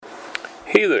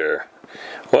Hey there.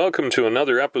 Welcome to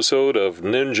another episode of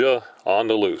Ninja on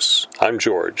the Loose. I'm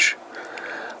George.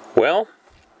 Well,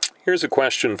 here's a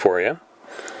question for you.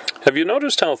 Have you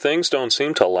noticed how things don't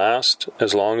seem to last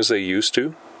as long as they used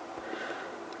to?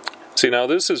 See, now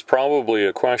this is probably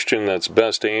a question that's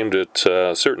best aimed at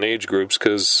certain age groups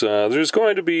because there's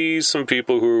going to be some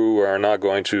people who are not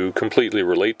going to completely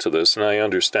relate to this, and I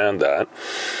understand that.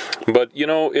 But, you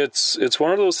know, it's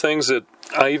one of those things that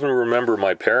I even remember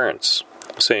my parents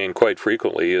saying quite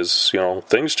frequently is, you know,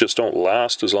 things just don't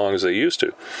last as long as they used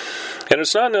to. And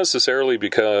it's not necessarily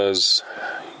because,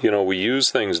 you know, we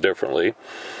use things differently.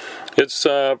 It's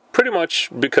pretty much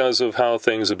because of how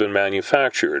things have been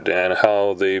manufactured and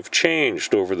how they've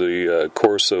changed over the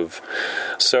course of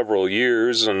several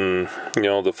years. And, you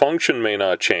know, the function may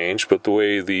not change, but the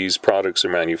way these products are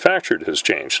manufactured has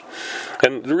changed.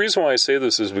 And the reason why I say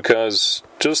this is because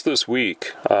just this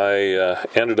week I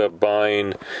ended up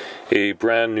buying a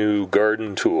brand new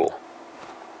garden tool.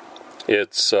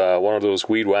 It's one of those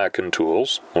weed whacking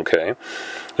tools, okay?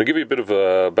 I'll give you a bit of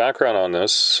a background on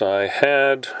this.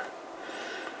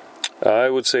 I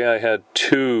would say I had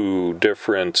two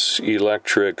different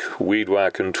electric weed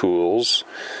whacking tools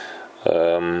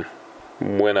when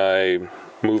I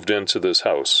moved into this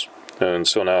house. And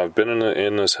so now I've been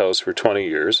in this house for 20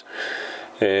 years.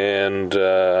 And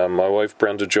my wife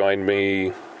Brenda joined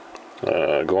me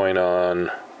going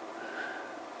on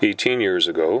 18 years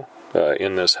ago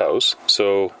in this house.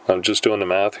 So I'm just doing the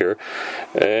math here.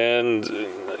 And,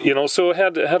 you know, so I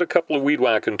had a couple of weed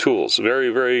whacking tools. Very,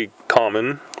 very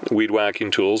common weed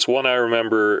whacking tools. One I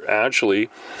remember actually,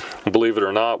 believe it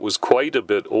or not, was quite a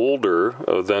bit older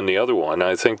than the other one.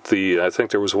 I think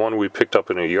there was one we picked up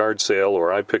in a yard sale,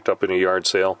 or I picked up in a yard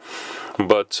sale.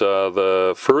 But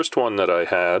the first one that I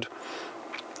had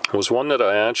was one that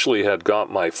I actually had got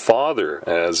my father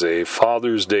as a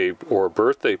Father's Day or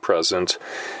birthday present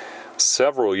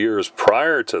several years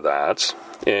prior to that,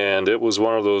 and it was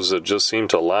one of those that just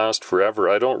seemed to last forever.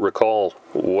 I don't recall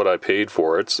what I paid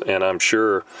for it, and I'm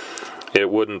sure it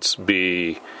wouldn't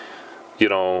be, you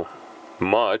know,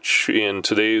 much in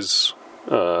today's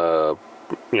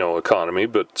economy,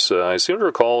 but I seem to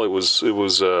recall it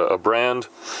was a brand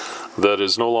that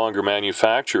is no longer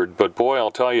manufactured. But boy,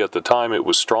 I'll tell you, at the time it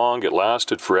was strong, it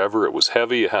lasted forever, it was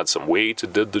heavy, it had some weight,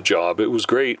 it did the job, it was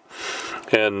great.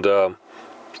 And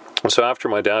so after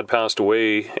my dad passed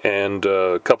away and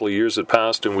a couple of years had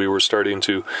passed and we were starting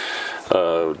to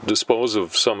dispose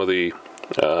of some of the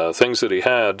things that he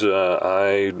had,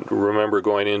 I remember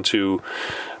going into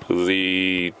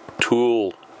the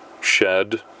tool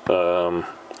shed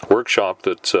workshop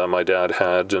that my dad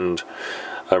had, and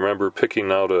I remember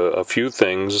picking out a few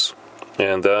things,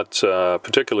 and that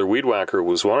particular weed whacker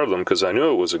was one of them because I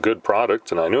knew it was a good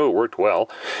product and I knew it worked well,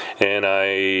 and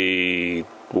I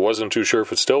wasn't too sure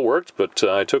if it still worked, but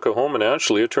I took it home, and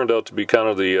actually it turned out to be kind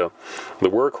of the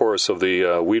workhorse of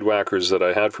the weed whackers that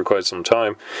I had for quite some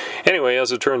time. Anyway,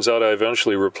 as it turns out, I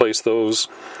eventually replaced those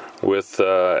with,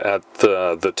 at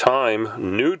the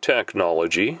time, new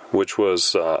technology, which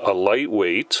was a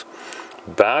lightweight,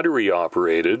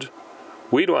 battery-operated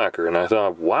weed whacker. And I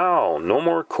thought, wow, no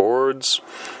more cords.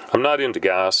 I'm not into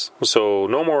gas, so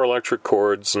no more electric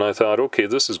cords. And I thought, okay,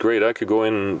 this is great. I could go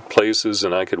in places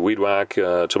and I could weed whack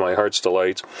to my heart's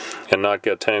delight and not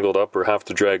get tangled up or have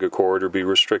to drag a cord or be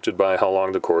restricted by how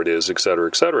long the cord is, etc.,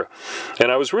 etc. And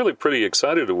I was really pretty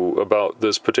excited about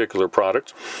this particular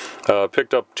product.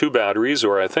 Picked up two batteries,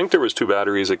 or I think there was two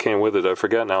batteries that came with it. I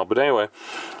forget now. But anyway,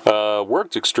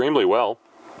 worked extremely well.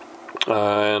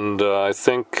 And I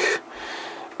think,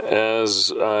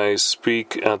 as I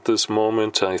speak at this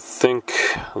moment, I think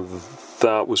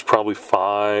that was probably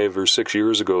 5 or 6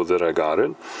 years ago that I got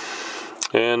it.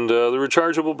 And the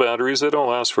rechargeable batteries, they don't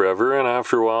last forever, and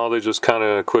after a while they just kind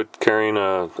of quit carrying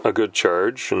a good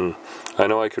charge, and I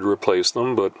know I could replace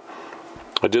them, but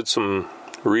I did some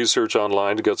research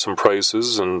online to get some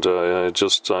prices, and I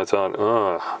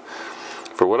thought,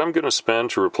 for what I'm going to spend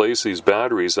to replace these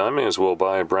batteries, I may as well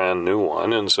buy a brand new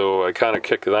one. And so I kind of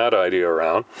kicked that idea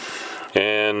around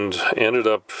and ended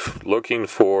up looking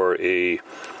for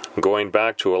going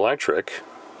back to electric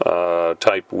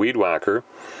type weed whacker,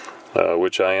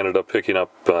 which I ended up picking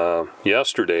up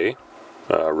yesterday,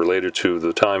 related to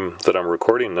the time that I'm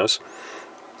recording this.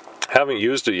 Haven't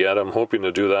used it yet. I'm hoping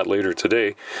to do that later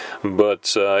today.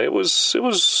 But it was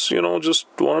you know, just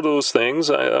one of those things.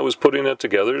 I was putting it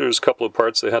together. There's a couple of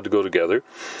parts that had to go together.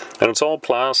 And it's all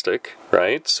plastic,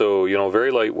 right? So, you know,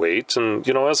 very lightweight. And,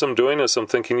 you know, as I'm doing this, I'm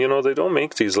thinking, you know, they don't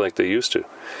make these like they used to.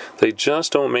 They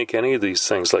just don't make any of these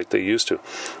things like they used to.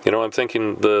 You know, I'm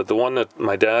thinking the one that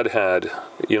my dad had,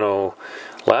 you know,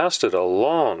 lasted a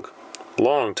long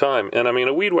time. And I mean,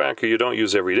 a weed whacker you don't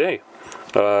use every day.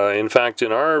 In fact,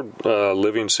 in our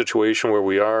living situation where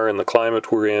we are and the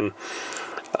climate we're in,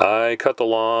 I cut the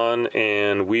lawn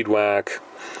and weed whack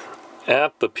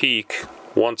at the peak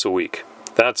once a week.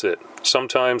 That's it.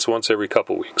 Sometimes once every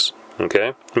couple weeks.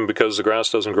 Okay? And because the grass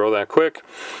doesn't grow that quick,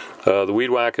 the weed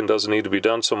whacking doesn't need to be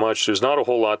done so much. There's not a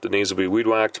whole lot that needs to be weed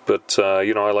whacked, but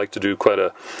I like to do quite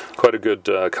a good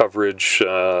coverage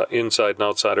inside and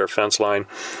outside our fence line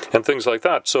and things like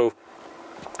that. So,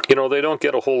 they don't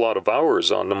get a whole lot of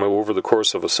hours on them over the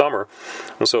course of a summer.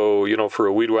 And so, for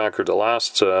a weed whacker to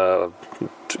last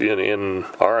in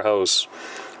our house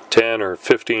 10 or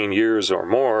 15 years or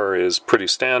more is pretty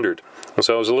standard. And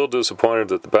so I was a little disappointed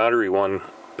that the battery one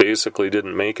basically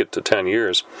didn't make it to 10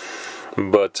 years.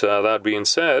 But that being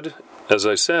said, as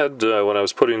I said, when I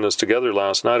was putting this together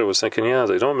last night, I was thinking,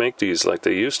 they don't make these like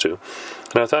they used to.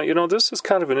 And I thought, this is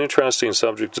kind of an interesting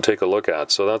subject to take a look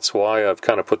at. So that's why I've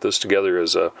kind of put this together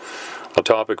as a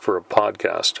topic for a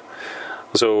podcast.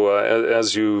 So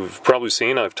as you've probably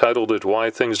seen, I've titled it Why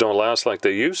Things Don't Last Like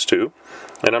They Used To.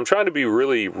 And I'm trying to be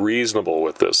really reasonable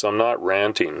with this. I'm not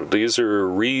ranting. These are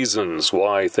reasons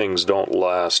why things don't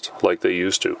last like they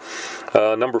used to.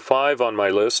 Number 5 on my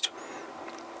list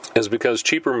is because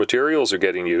cheaper materials are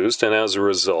getting used, and as a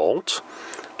result,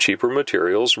 cheaper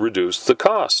materials reduce the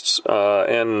costs.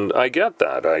 And I get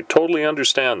that. I totally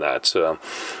understand that.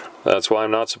 That's why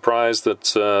I'm not surprised that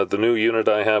the new unit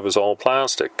I have is all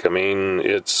plastic. I mean,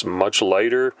 it's much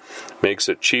lighter, makes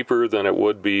it cheaper than it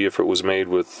would be if it was made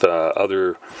with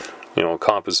other,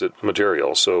 composite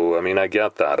material. So, I mean, I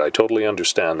get that. I totally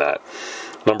understand that.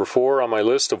 Number 4 on my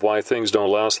list of why things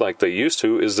don't last like they used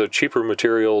to is that cheaper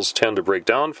materials tend to break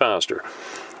down faster.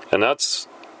 And that's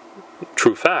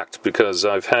true fact, because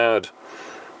I've had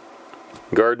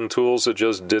garden tools that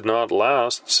just did not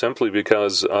last simply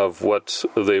because of what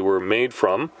they were made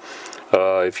from.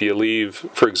 If you leave,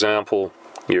 for example,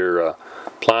 your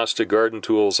plastic garden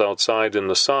tools outside in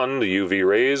the sun, the UV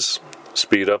rays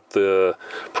speed up the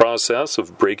process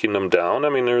of breaking them down. I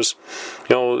mean, there's,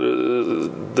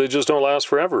 they just don't last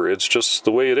forever. It's just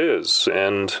the way it is,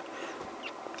 and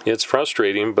it's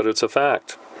frustrating, but it's a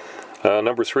fact.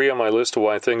 Number 3 on my list of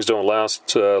why things don't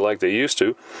last like they used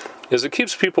to is it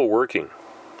keeps people working.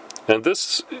 And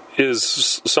this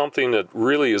is something that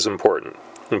really is important.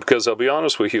 Because I'll be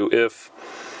honest with you, if,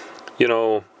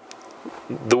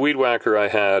 the weed whacker I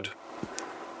had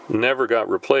never got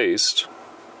replaced,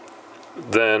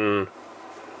 then,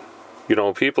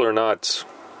 people are not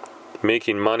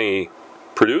making money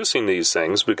producing these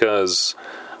things because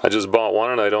I just bought one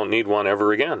and I don't need one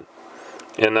ever again.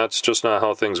 And that's just not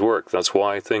how things work. That's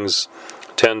why things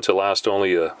tend to last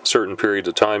only a certain period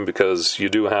of time, because you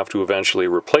do have to eventually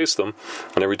replace them.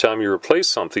 And every time you replace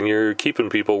something, you're keeping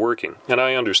people working. And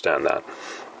I understand that.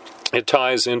 It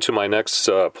ties into my next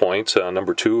point,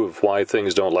 number 2, of why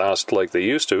things don't last like they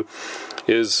used to,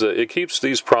 is it keeps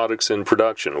these products in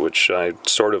production, which I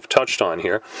sort of touched on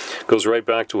here. It goes right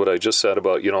back to what I just said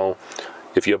about,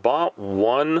 if you bought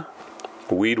one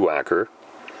weed whacker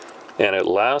and it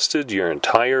lasted your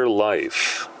entire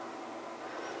life,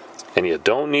 and you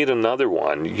don't need another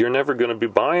one, you're never going to be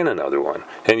buying another one.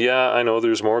 And yeah, I know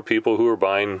there's more people who are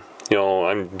buying,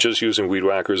 I'm just using weed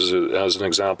whackers as an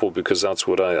example because that's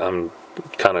what I'm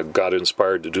kind of got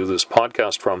inspired to do this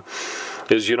podcast from,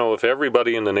 is, if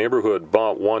everybody in the neighborhood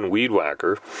bought one weed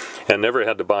whacker and never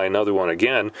had to buy another one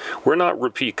again, we're not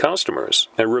repeat customers.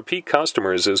 And repeat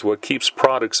customers is what keeps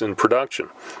products in production.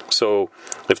 So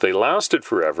if they lasted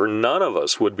forever, none of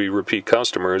us would be repeat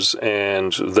customers,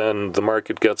 and then the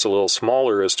market gets a little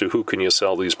smaller as to who can you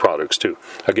sell these products to.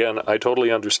 Again, I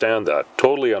totally understand that.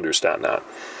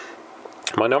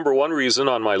 My number 1 reason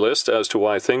on my list as to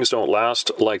why things don't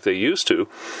last like they used to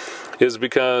is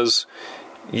because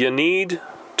you need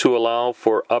to allow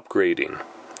for upgrading.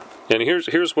 And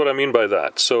here's what I mean by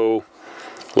that. So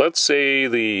let's say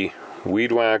the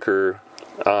weed whacker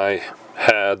I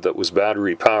had that was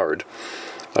battery powered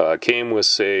came with,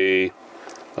 say,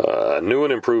 new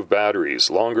and improved batteries,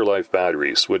 longer life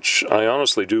batteries, which I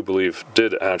honestly do believe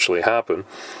did actually happen.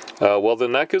 Well,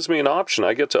 then that gives me an option.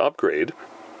 I get to upgrade.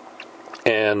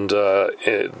 And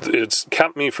it's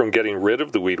kept me from getting rid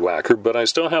of the weed whacker, but I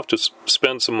still have to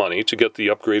spend some money to get the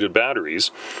upgraded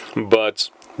batteries. But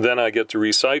then I get to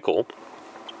recycle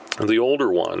the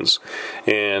older ones.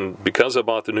 And because I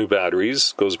bought the new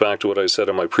batteries, goes back to what I said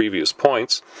in my previous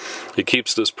points, it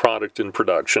keeps this product in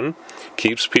production,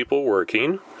 keeps people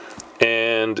working,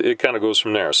 and it kind of goes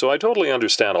from there. So I totally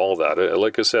understand all that.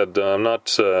 Like I said, I'm not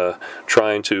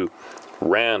trying to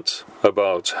rant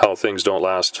about how things don't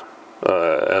last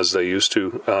as they used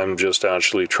to. I'm just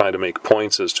actually trying to make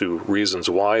points as to reasons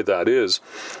why that is,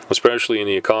 especially in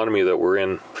the economy that we're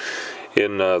in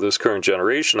this current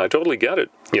generation. I totally get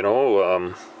it.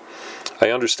 I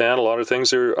understand a lot of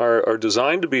things are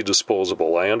designed to be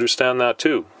disposable. I understand that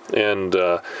too. And,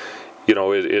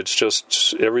 it's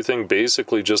just everything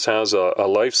basically just has a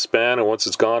lifespan, and once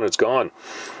it's gone, it's gone.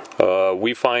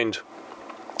 We find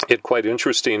it quite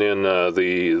interesting in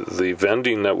the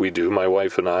vending that we do, my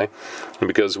wife and I,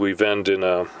 because we vend in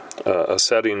a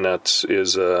setting that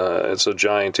is it's a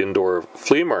giant indoor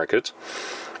flea market.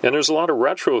 And there's a lot of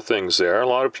retro things there, a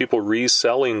lot of people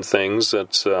reselling things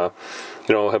that,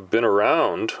 have been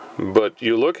around, but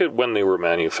you look at when they were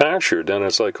manufactured, and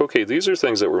it's like, okay, these are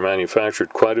things that were manufactured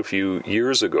quite a few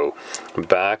years ago,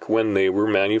 back when they were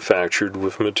manufactured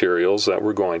with materials that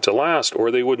were going to last,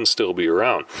 or they wouldn't still be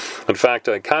around. In fact,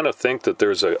 I kind of think that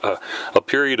there's a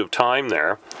period of time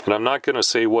there, and I'm not going to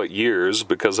say what years,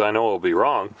 because I know I'll be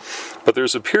wrong, but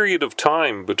there's a period of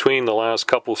time between the last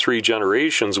three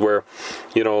generations where,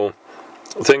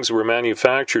 things were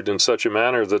manufactured in such a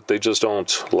manner that they just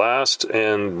don't last,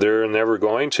 and they're never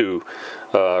going to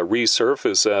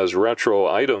resurface as retro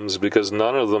items because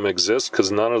none of them exist,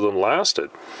 because none of them lasted.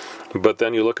 But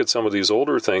then you look at some of these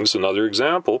older things. Another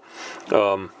example,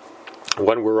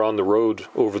 when we're on the road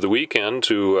over the weekend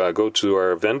to go to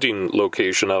our vending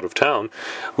location out of town,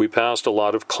 we passed a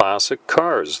lot of classic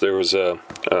cars. There was a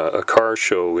car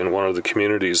show in one of the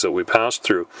communities that we passed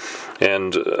through,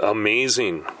 and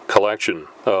amazing collection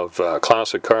of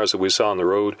classic cars that we saw on the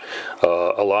road,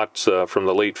 a lot from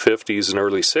the late 50s and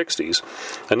early 60s.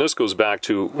 And this goes back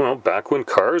to, back when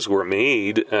cars were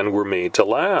made and were made to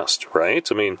last, right?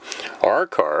 I mean, our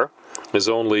car is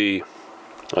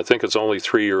I think it's only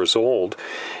 3 years old,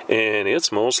 and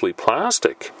it's mostly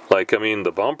plastic.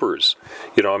 The bumpers,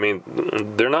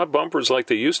 they're not bumpers like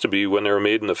they used to be when they were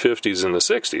made in the 50s and the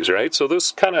 60s, right? So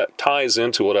this kind of ties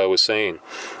into what I was saying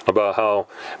about how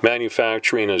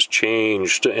manufacturing has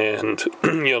changed, and,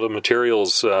 the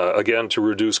materials, again, to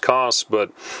reduce costs,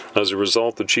 but as a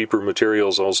result, the cheaper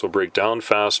materials also break down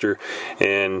faster,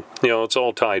 and, it's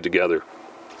all tied together.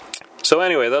 So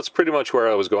anyway, that's pretty much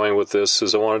where I was going with this,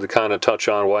 is I wanted to kind of touch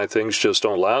on why things just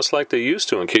don't last like they used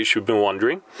to, in case you've been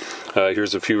wondering.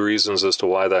 Here's a few reasons as to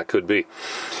why that could be.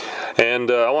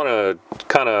 And I want to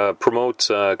kind of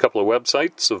promote a couple of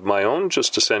websites of my own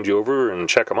just to send you over and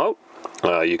check them out.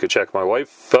 You could check my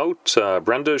wife out,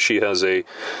 Brenda. She has a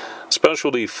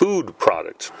specialty food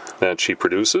product that she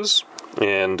produces,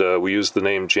 and we use the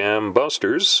name Jam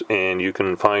Busters, and you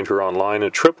can find her online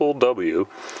at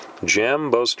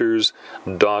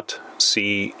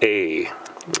www.jambusters.ca.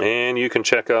 And you can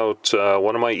check out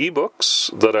one of my ebooks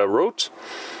that I wrote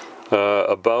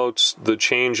about the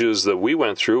changes that we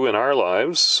went through in our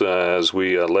lives as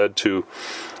we led to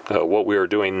what we are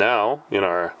doing now in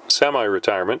our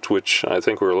semi-retirement, which I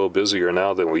think we're a little busier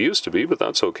now than we used to be, but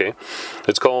that's okay.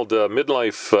 It's called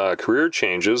Midlife Career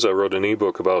Changes. I wrote an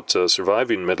ebook about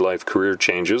surviving midlife career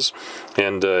changes,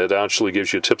 and it actually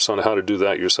gives you tips on how to do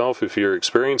that yourself if you're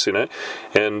experiencing it.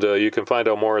 And you can find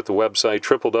out more at the website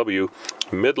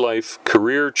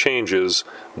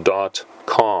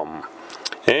www.midlifecareerchanges.com.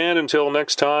 And until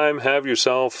next time, have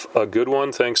yourself a good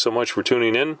one. Thanks so much for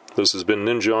tuning in. This has been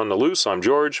Ninja on the Loose. I'm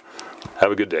George.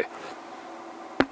 Have a good day.